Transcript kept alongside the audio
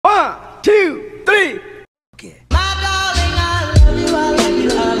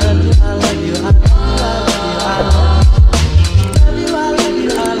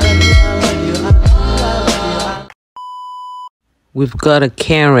We've got a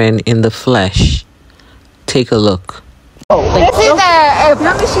Karen in the flesh. Take a look. This is I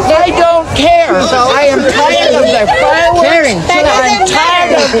don't care. I am tired of their fireworks. I'm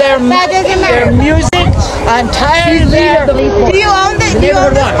tired of their music. I'm tired of their... Do you own this? Do you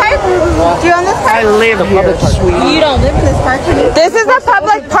own this park? Do you own this park? I live here, sweetie. You don't live in this park? This is a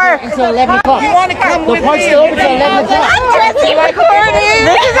public park. Until 11 o'clock. You want to come with me? The park's still open until 11 o'clock. I'm dressing recording.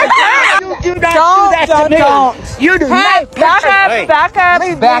 This is a park. You do not do that to me. You do not. Back up.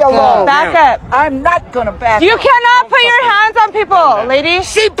 Leave me alone. Back up. I'm not going to back up. You cannot put your hands on people, lady.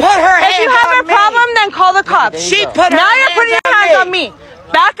 She put her hands on me. If you have a problem, then call the cops. She put her now you're putting your hands on me.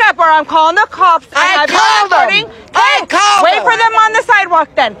 Back up or I'm calling the cops. I called them. I called Wait for them on the sidewalk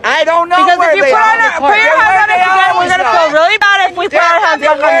then. I don't know because where if you they put your hands on us again, we're going to feel really bad if we put our hands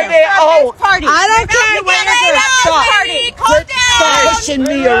on you. I don't care where you're going. Stop. Stop pushing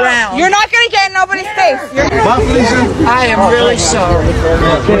me around. You're not going to get in nobody's face. I am really sorry.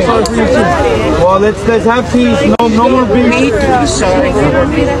 Well, let's have peace. No more beef. I'm sorry.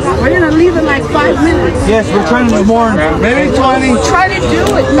 We're going to leave in like 5 minutes. Yes, we're trying to mourn. Maybe 20. Try to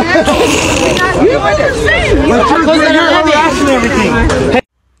do it, man. You understand? You're harassing everything.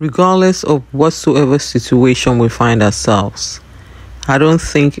 Regardless of whatsoever situation we find ourselves, I don't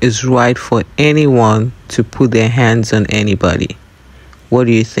think it's right for anyone to put their hands on anybody. What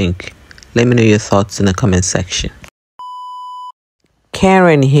do you think? Let me know your thoughts in the comment section.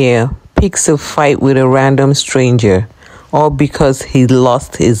 Karen here picks a fight with a random stranger, all because he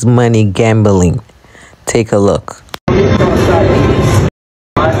lost his money gambling. Take a look.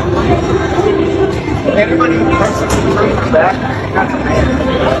 Everybody back.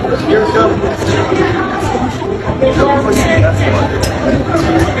 Here we go.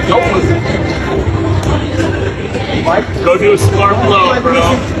 Go do a smart blow, bro.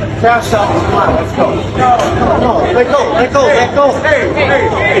 Cash out. Come on, let's go. No, let go. Hey.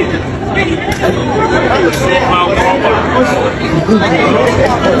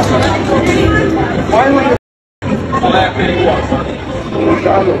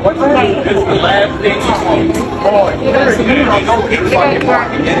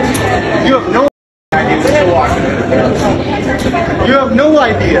 You have no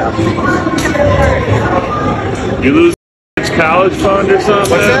idea. You lose your kid's college fund or something?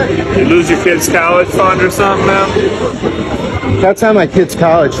 What's that? You lose your kid's college fund or something, man? That's not my kid's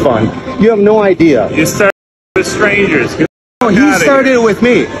college fund. You have no idea. You started with strangers. No, he started it with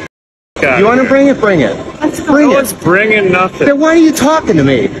me. You want to bring it? Bring it. Bring no it. one's bringing nothing. Then why are you talking to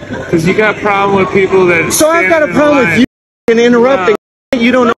me? Because you got a problem with people that. So I've got a problem with you and interrupting. No.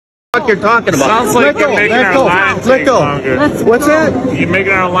 You don't know what you're talking about. Sounds like you're making our line take longer. What's that? You're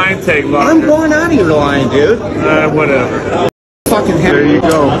making our line take longer. I'm going out of your line, dude. Whatever. Fucking there you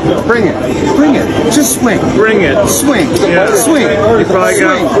go. Bring it. Just swing. Bring it. Swing. Yeah. Swing. You probably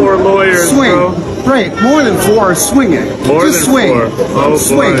got 4 lawyers, swing. bro. Right. More than 4. Swing it. More Just than swing. 4. Oh,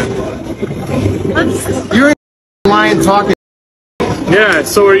 swing. boy. You're in line talking. Yeah,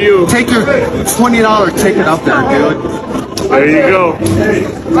 so are you. Take your $20 ticket up there, dude. There you go.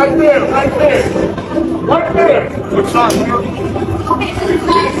 Right there. What's on?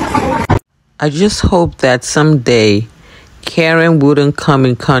 I just hope that someday Karen wouldn't come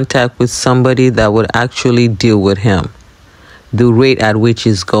in contact with somebody that would actually deal with him, the rate at which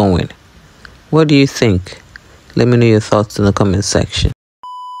he's going. What do you think? Let me know your thoughts in the comment section.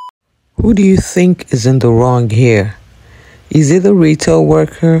 Who do you think is in the wrong here? Is it the retail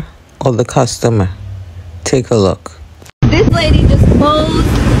worker or the customer? Take a look. This lady just closed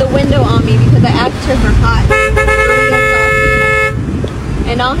the window on me because I asked her for hot.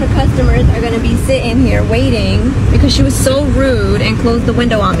 And all her customers are going to be sitting here waiting because she was so rude and closed the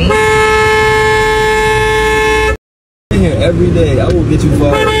window on me. Here every day, I will get you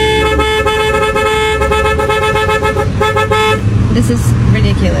fired. This is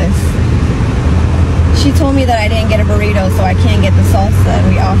ridiculous. She told me that I didn't get a burrito, so I can't get the salsa, and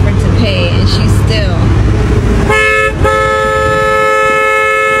we offered to pay, and she still...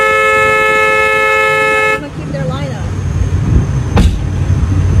 keep their line up.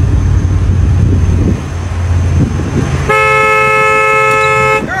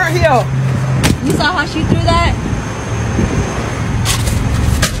 Girl, here. You saw how she threw that?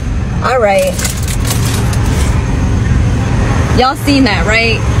 All right. Y'all seen that,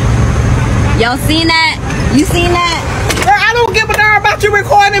 right? Y'all seen that? You seen that? Girl, I don't give a darn about you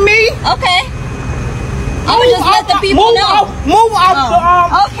recording me. Okay. I would just let the people know. Move off the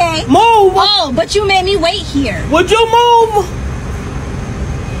okay. Move. Oh, but you made me wait here. Would you move?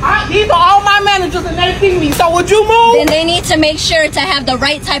 These are all my managers and they see me, so would you move? Then they need to make sure to have the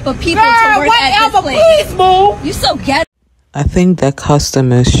right type of people Girl, to work at this place. Please move. You so ghetto. I think that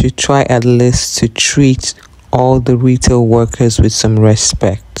customers should try at least to treat all the retail workers with some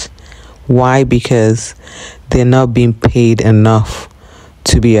respect. Why? Because they're not being paid enough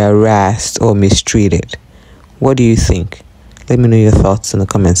to be harassed or mistreated. What do you think? Let me know your thoughts in the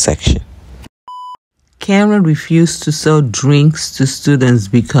comment section. Karen refused to sell drinks to students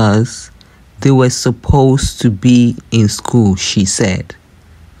because they were supposed to be in school, she said.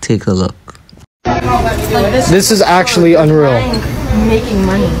 Take a look. This is actually unreal. Making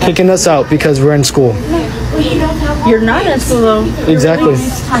money. Kicking us out because we're in school. You're not in school though. Exactly.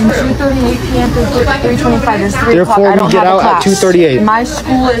 Time 2:38 p.m. to 3:25. There's 3 o'clock. Therefore, I don't we get have a out at class. 2:38. My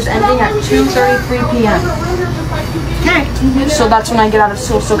school is ending at 2:33 p.m. So that's when I get out of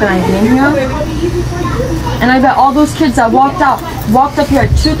school. So can I be in here? And I bet all those kids that walked up here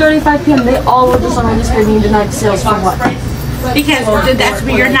at 2:35 p.m. They all were just on a list being denied sales for what? Because that's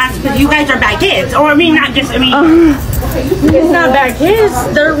where you're not, because you guys are bad kids. Or I mean, not just, I mean. It's not bad kids.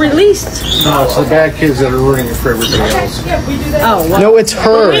 They're released. No, it's the bad kids that are ruining it for everybody else. Oh, well. No, it's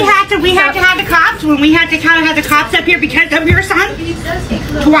her. We had to have the cops, when we had to kind of have the cops up here because of your son.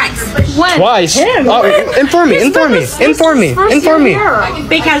 Twice. When? Twice? Oh, inform me.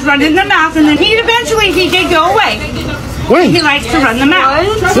 Because running the mouth, and then he did go away. When? He likes to run the mouth.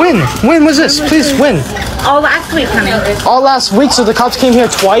 When was this? Please, when? All last week, honey. All last week, so the cops came here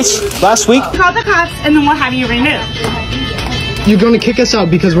twice last week? Call the cops, and then we'll have you removed. You're going to kick us out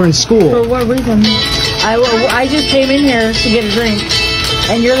because we're in school. For what reason? I just came in here to get a drink,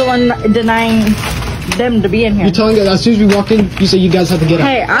 and you're the one denying them to be in here. You're telling us as soon as we walk in, you say you guys have to get out.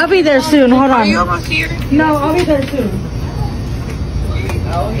 Hey, I'll be there soon. Hold on. Are you almost here? No, I'll be there soon.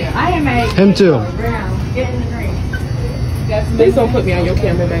 I am a... Him too. Please don't put me on your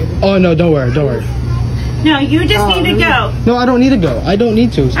camera, baby. Oh, no, don't worry. No, you just need to go. No, I don't need to go. I don't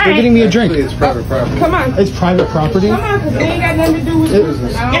need to. They're getting me a drink. It's private property. Come on. It's private property? Come on, because they ain't got nothing to do with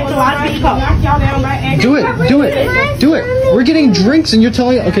business. Get the lot of people. Do it. We're getting drinks and you're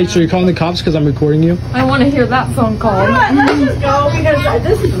telling... Okay, so you're calling the cops because I'm recording you? I want to hear that phone call. Let's just go because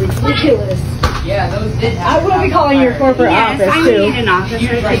this is ridiculous. Yeah, those did. I will be calling your corporate office I too. need an office.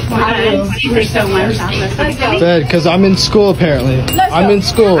 Good, because I'm in school apparently. I'm in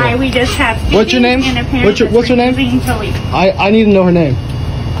school. We just have. What's your name? What's your name? I need to know her name.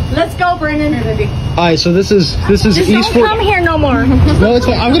 Let's go, Brandon. Alright, so this is Just East don't come here no more. No, it's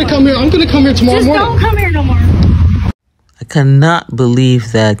fine. I'm gonna come here tomorrow Just morning. don't come here no more. I cannot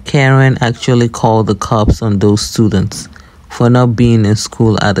believe that Karen actually called the cops on those students for not being in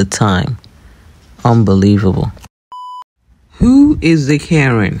school at the time. Unbelievable. Who is the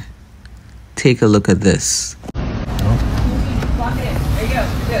Karen? Take a look at this. There you go.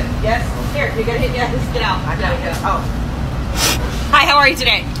 Good. Yes. Here, you're gonna hit yes. Get out. I gotta go. Oh. Hi, how are you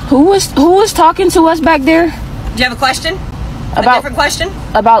today? Who was talking to us back there? Do you have a question? A different question?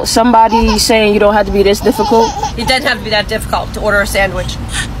 About somebody saying you don't have to be this difficult? It doesn't have to be that difficult to order a sandwich.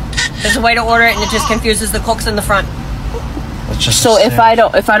 There's a way to order it, and it just confuses the cooks in the front. So if I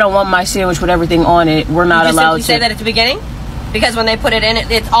don't want my sandwich with everything on it, we're not allowed to. You say that at the beginning, because when they put it in,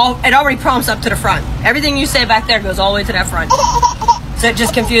 it already prompts up to the front. Everything you say back there goes all the way to that front. So it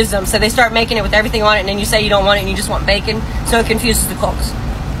just confuses them. So they start making it with everything on it, and then you say you don't want it, and you just want bacon. So it confuses the cooks.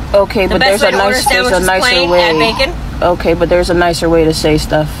 Okay, but there's a nicer way. Add bacon. Okay, but there's a nicer way to say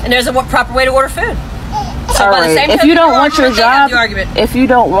stuff. And there's a proper way to order food. So all right. If you don't want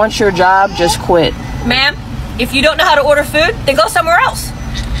your job, just quit. Ma'am, if you don't know how to order food, then go somewhere else.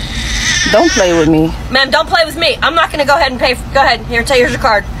 Don't play with me. Ma'am, don't play with me. I'm not going to go ahead and pay. Go ahead. Here's your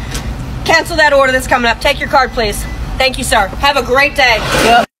card. Cancel that order that's coming up. Take your card, please. Thank you, sir. Have a great day.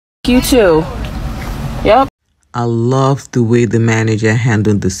 Yep. You too. Yep. I love the way the manager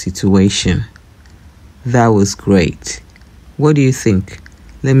handled the situation. That was great. What do you think?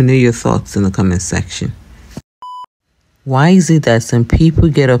 Let me know your thoughts in the comment section. Why is it that some people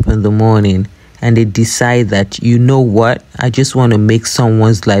get up in the morning and they decide that, you know what, I just want to make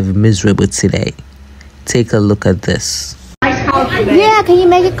someone's life miserable today? Take a look at this. Yeah, can you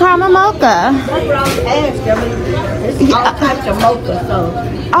make it caramel mocha? All types of mocha, so.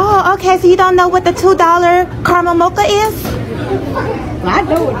 Oh, okay, so you don't know what the $2 caramel mocha is? I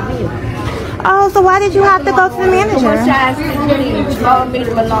know what it is. Oh, so why did you have to go to the manager? What size is it? Small,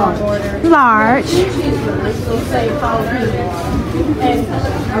 medium, or large? Large. And a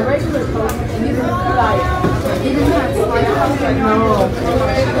regular Coke, you don't like. You don't have to like no.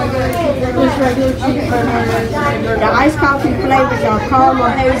 Just regular cheeseburger. The iced coffee flavors are caramel,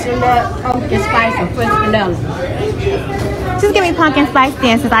 hazelnut, pumpkin spice, and fresh vanilla. Just give me pumpkin spice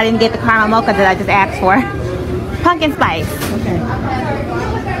then, since I didn't get the caramel mocha that I just asked for. Pumpkin spice. Okay.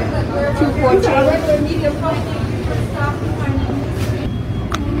 214.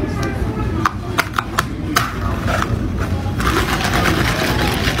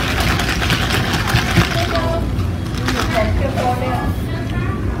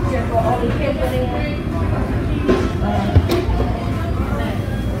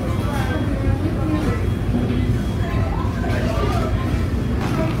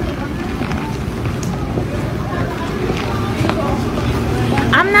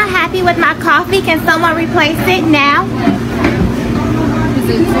 I'm not happy with my coffee. Can someone replace it now?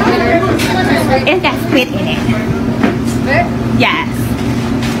 It's got spit in it. Spit? Yes.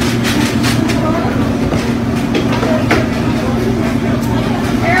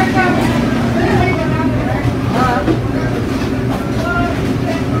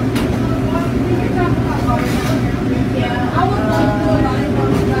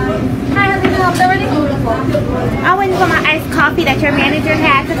 I wouldn't want my iced coffee that your manager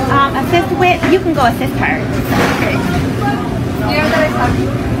has assist with. You can go assist her. Okay.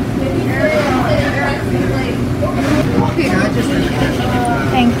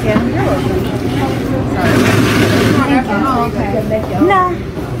 Thank you. No.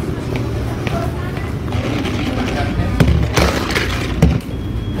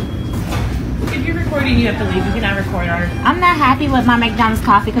 If you're recording, you have to leave. You cannot record our. I'm not happy with my McDonald's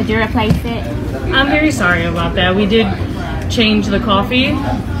coffee. Could you replace it? I'm very sorry about that. We did change the coffee.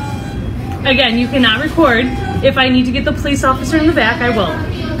 Again, you cannot record. If I need to get the police officer in the back, I will.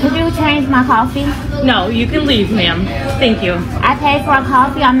 Could you change my coffee? No, you can leave, ma'am. Thank you. I paid for a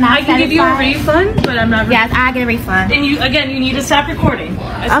coffee. I'm not I can give you a refund, but I'm not. Yes, I get a refund. And you need to stop recording.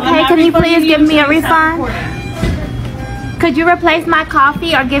 Okay, can you please give me a refund? Could you replace my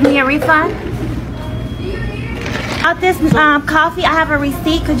coffee or give me a refund? Of this coffee, I have a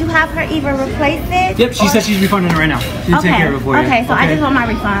receipt. Could you have her even replace it? Yep, she said she's refunding it right now. She'll take care of it for you. Okay, so I just want my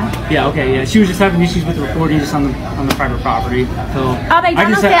refund. Yeah, okay, yeah. She was just having issues with the recording just on the private property. So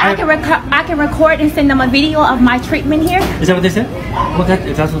McDonald's said I can record and send them a video of my treatment here. Is that what they said? Well,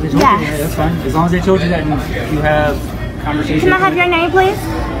 if that's what they told you, yeah, that's fine. As long as they told you that you have conversation. Can I have your name, please?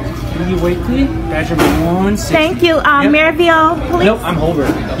 Can you wait, please? Badger 160. Thank you. Maryville Police? Nope, I'm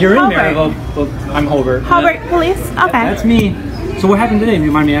Holbert. You're in Maryville, but I'm Holbert. Holbert Police? Okay. That's me. So what happened today? Do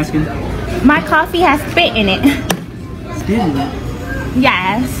you mind me asking? My coffee has spit in it. Spit in it?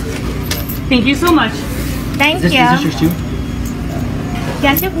 Yes. Thank you so much. Thank you. Is this yours too?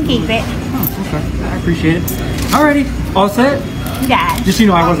 Yes, you can keep it. Oh, okay. I appreciate it. Alrighty. All set? Yes. Just so you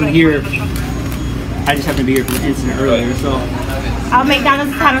know, I wasn't here. I just happened to be here for the incident earlier, so.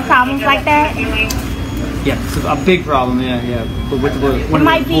 McDonald's having problems like that? Yeah, it's a big problem, yeah. But with it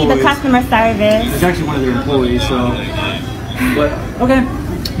might be the customer service. It's actually one of their employees, so. But, okay.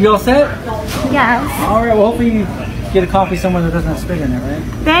 You all set? Yes. Alright, well, hopefully you get a coffee somewhere that doesn't have spit in it, right?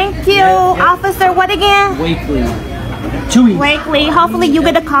 Thank you. Yeah. Officer, what again? Wakely. Chewy. Wakely. Hopefully you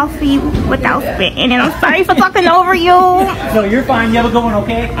get a coffee without spit in it. I'm sorry for talking over you. No, you're fine. You have a good one,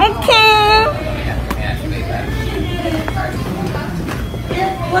 okay? Okay.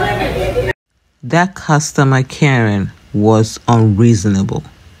 That customer Karen was unreasonable.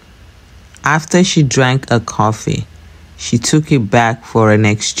 After she drank a coffee, she took it back for an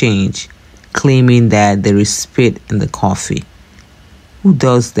exchange, claiming that there is spit in the coffee. Who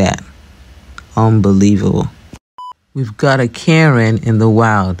does that? Unbelievable. We've got a Karen in the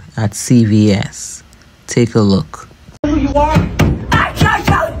wild at CVS. Take a look. Who you are? I just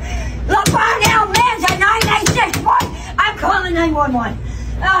LaFarnell Man's at 9861. I'm calling 911.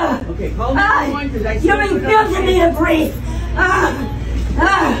 Okay, call 911 because I You're refusing me to breathe.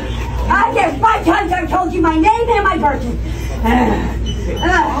 I guess 5 times I've told you my name and my birthday.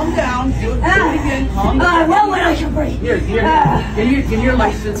 Calm down. Do it again. Calm down. Well, when I can breathe. Here, give me your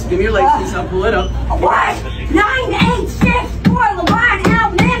license. Give me your license. I'll pull it up. What? 9864 Levon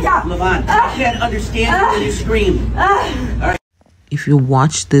Almanza. Levon, I can't understand you when you scream. All right. If you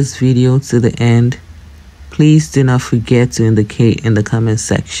watch this video to the end, please do not forget to indicate in the comment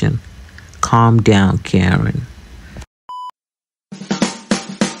section, calm down, Karen.